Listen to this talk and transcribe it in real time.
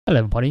Hello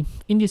everybody,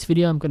 in this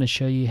video I'm going to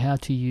show you how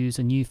to use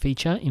a new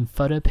feature in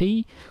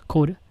Photopea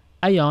called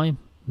AI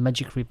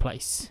Magic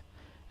Replace.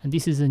 And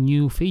this is a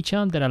new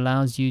feature that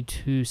allows you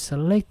to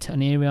select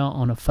an area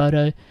on a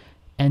photo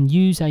and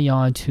use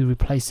AI to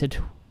replace it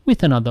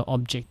with another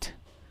object.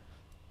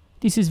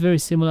 This is very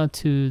similar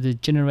to the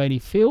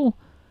generative fill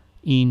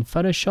in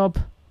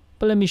Photoshop,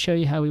 but let me show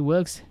you how it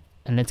works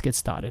and let's get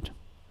started.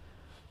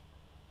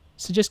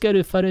 So just go to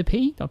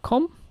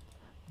photopea.com,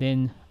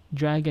 then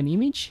drag an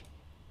image.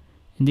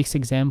 In this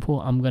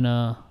example, I'm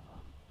gonna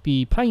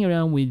be playing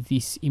around with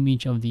this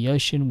image of the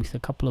ocean with a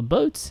couple of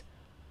boats.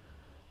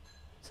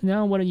 So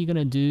now what you're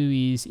gonna do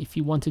is, if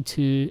you wanted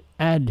to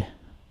add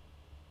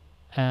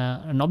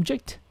an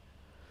object,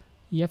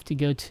 you have to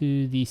go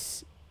to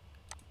this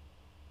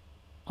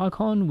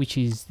icon, which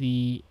is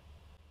the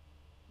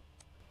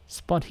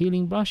spot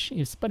healing brush.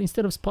 But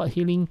instead of spot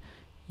healing,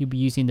 you'll be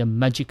using the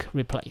magic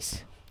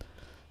replace.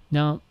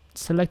 Now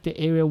select the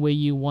area where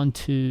you want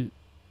to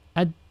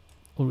add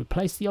or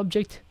replace the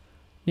object.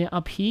 Now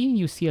up here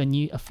you see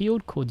a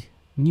field called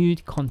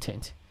nude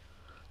content.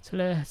 So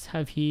let's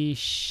have here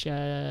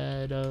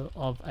shadow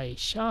of a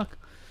shark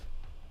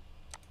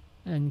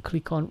and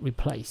click on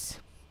replace.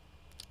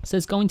 So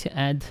it's going to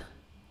add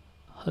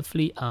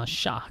hopefully a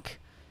shark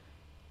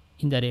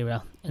in that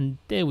area, and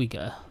there we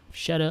go,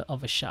 shadow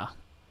of a shark.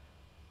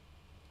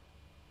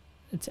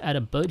 Let's add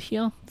a boat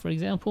here, for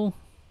example.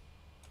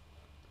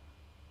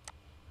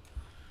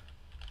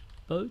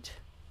 Boat.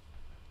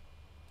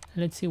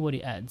 Let's see what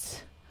it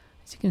adds.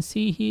 As you can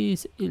see here,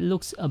 it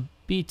looks a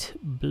bit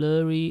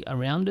blurry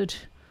around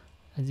it,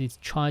 as it's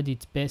tried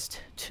its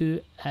best to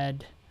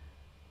add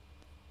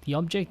the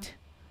object.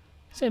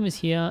 Same as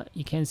here,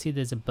 you can see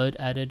there's a boat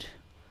added.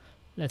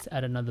 Let's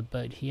add another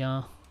boat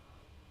here.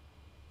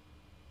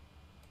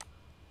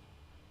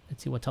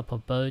 Let's see what type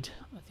of boat.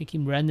 I think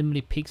it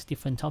randomly picks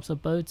different types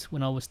of boats.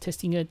 When I was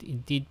testing it,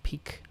 it did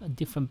pick a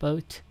different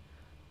boat.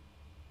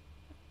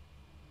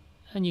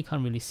 And you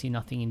can't really see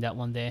nothing in that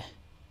one there.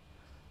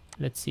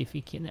 Let's see if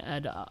we can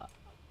add a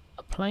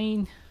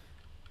plane.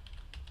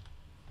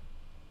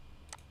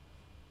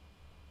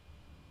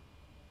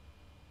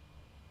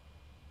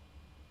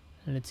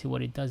 And let's see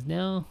what it does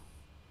now.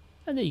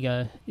 And there you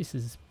go. This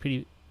is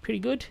pretty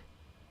good.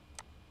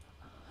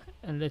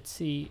 And let's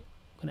see,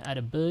 I'm gonna add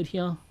a bird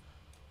here.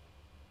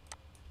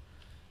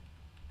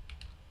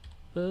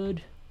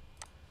 Bird.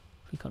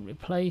 Click on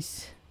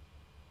replace.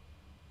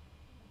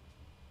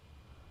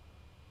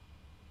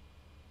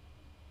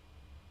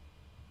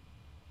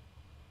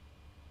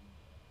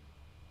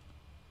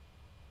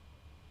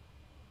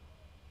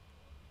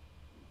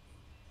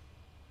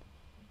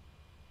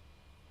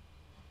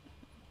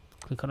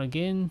 Click on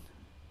again.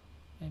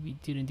 Maybe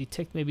it didn't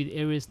detect, maybe the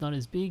area is not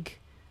as big.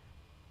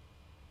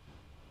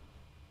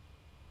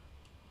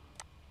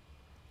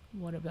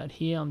 What about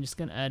here? I'm just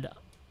gonna add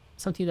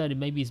something that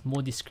maybe is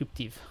more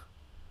descriptive.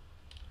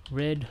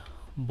 Red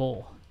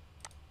ball.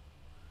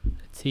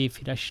 Let's see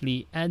if it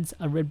actually adds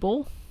a red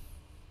ball.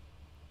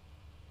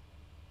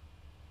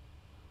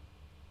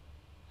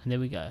 And there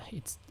we go.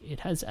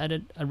 It has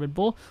added a red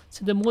ball.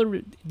 So the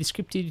more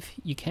descriptive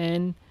you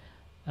can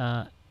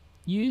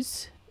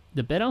use,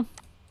 the better.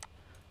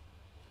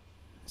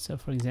 So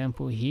for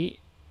example here,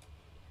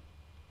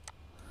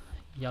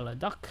 yellow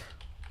duck.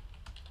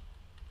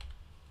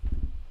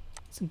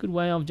 It's a good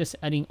way of just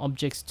adding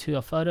objects to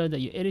a photo that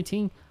you're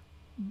editing.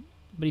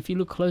 But if you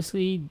look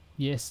closely,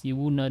 yes, you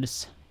will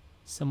notice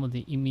some of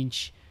the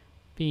image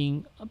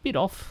being a bit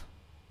off.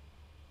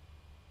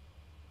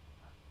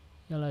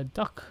 Yellow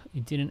duck,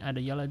 it didn't add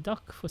a yellow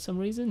duck for some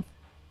reason.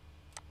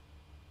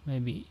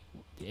 Maybe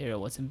the area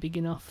wasn't big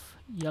enough.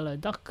 Yellow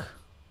duck.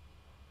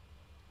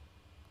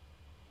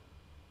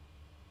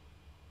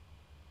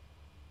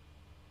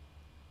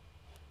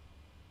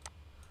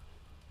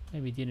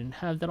 Maybe didn't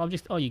have that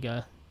object. Oh, you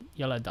go,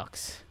 yellow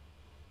ducks.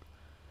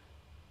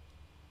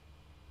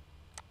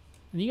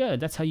 There you go.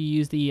 That's how you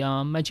use the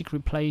magic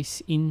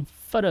replace in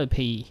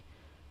Photopea.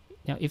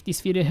 Now, if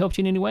this video helped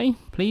you in any way,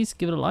 please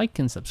give it a like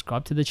and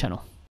subscribe to the channel.